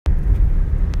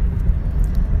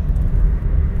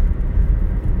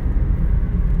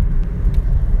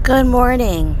Good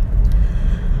morning.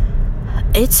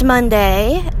 It's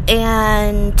Monday,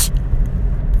 and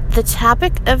the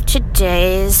topic of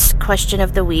today's question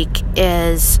of the week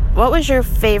is, what was your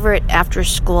favorite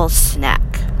after-school snack?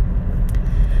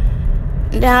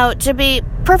 Now, to be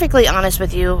perfectly honest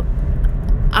with you,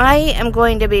 I am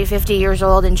going to be 50 years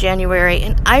old in January,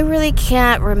 and I really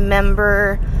can't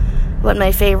remember what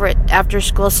my favorite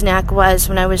after-school snack was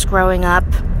when I was growing up.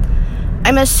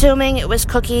 I'm assuming it was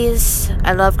cookies.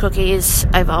 I love cookies.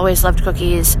 I've always loved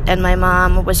cookies, and my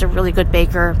mom was a really good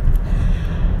baker.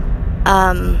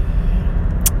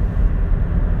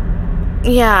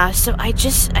 So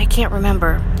I can't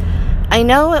remember. I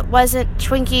know it wasn't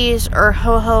Twinkies or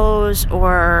Ho-Hos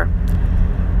or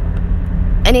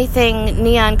anything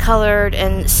neon colored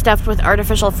and stuffed with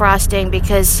artificial frosting,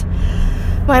 because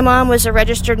my mom was a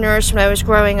registered nurse when I was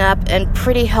growing up and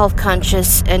pretty health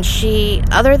conscious, and she,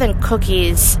 other than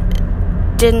cookies,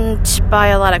 didn't buy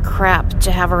a lot of crap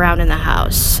to have around in the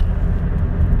house.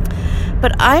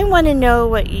 But I want to know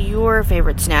what your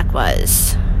favorite snack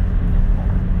was.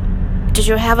 Did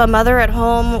you have a mother at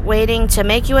home waiting to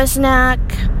make you a snack?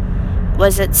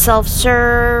 Was it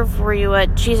self-serve? Were you a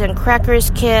cheese and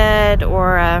crackers kid,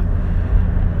 or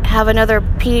have another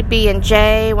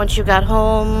PB&J once you got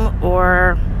home?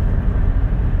 Or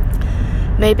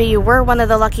maybe you were one of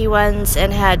the lucky ones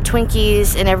and had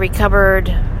Twinkies in every cupboard.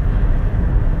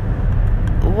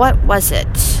 What was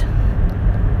it?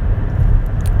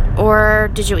 Or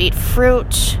did you eat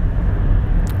fruit?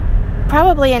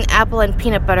 Probably an apple and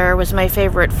peanut butter was my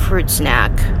favorite fruit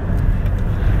snack.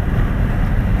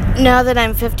 Now that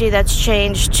I'm 50, that's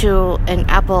changed to an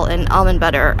apple and almond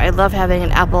butter. I love having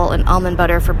an apple and almond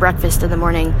butter for breakfast in the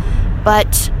morning.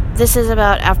 But this is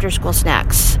about after-school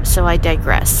snacks, so I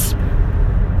digress.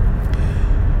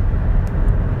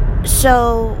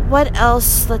 So, what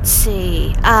else? Let's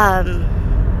see.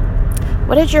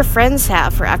 What did your friends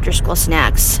have for after-school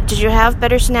snacks? Did you have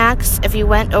better snacks if you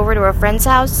went over to a friend's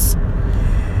house?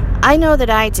 I know that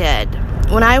I did.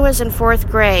 When I was in 4th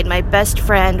grade, my best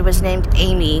friend was named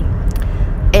Amy,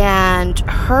 and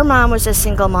her mom was a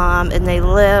single mom, and they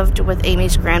lived with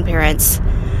Amy's grandparents.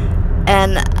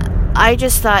 And I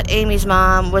just thought Amy's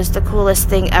mom was the coolest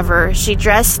thing ever. She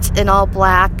dressed in all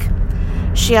black.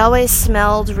 She always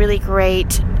smelled really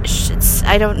great.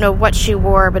 I don't know what she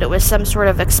wore, but it was some sort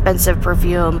of expensive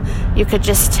perfume. You could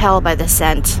just tell by the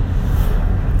scent.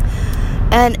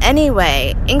 And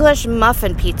anyway, English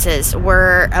muffin pizzas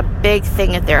were a big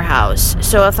thing at their house.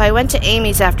 So if I went to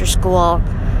Amy's after school,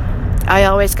 I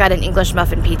always got an English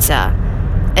muffin pizza.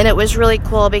 And it was really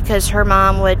cool because her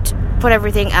mom would put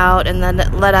everything out and then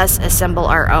let us assemble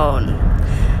our own.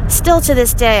 Still to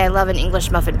this day, I love an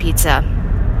English muffin pizza.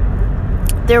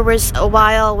 There was a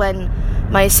while when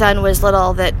my son was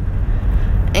little that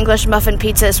English muffin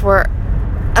pizzas were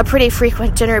a pretty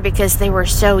frequent dinner because they were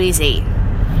so easy.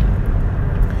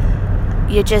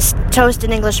 You just toast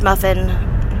an English muffin,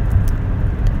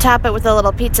 top it with a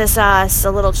little pizza sauce,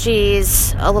 a little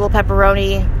cheese, a little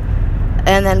pepperoni,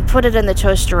 and then put it in the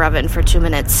toaster oven for 2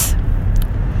 minutes.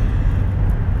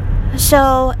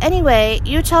 So, anyway,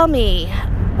 you tell me,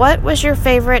 what was your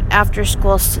favorite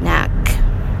after-school snack?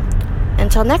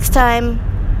 Until next time,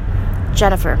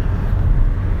 Jennifer.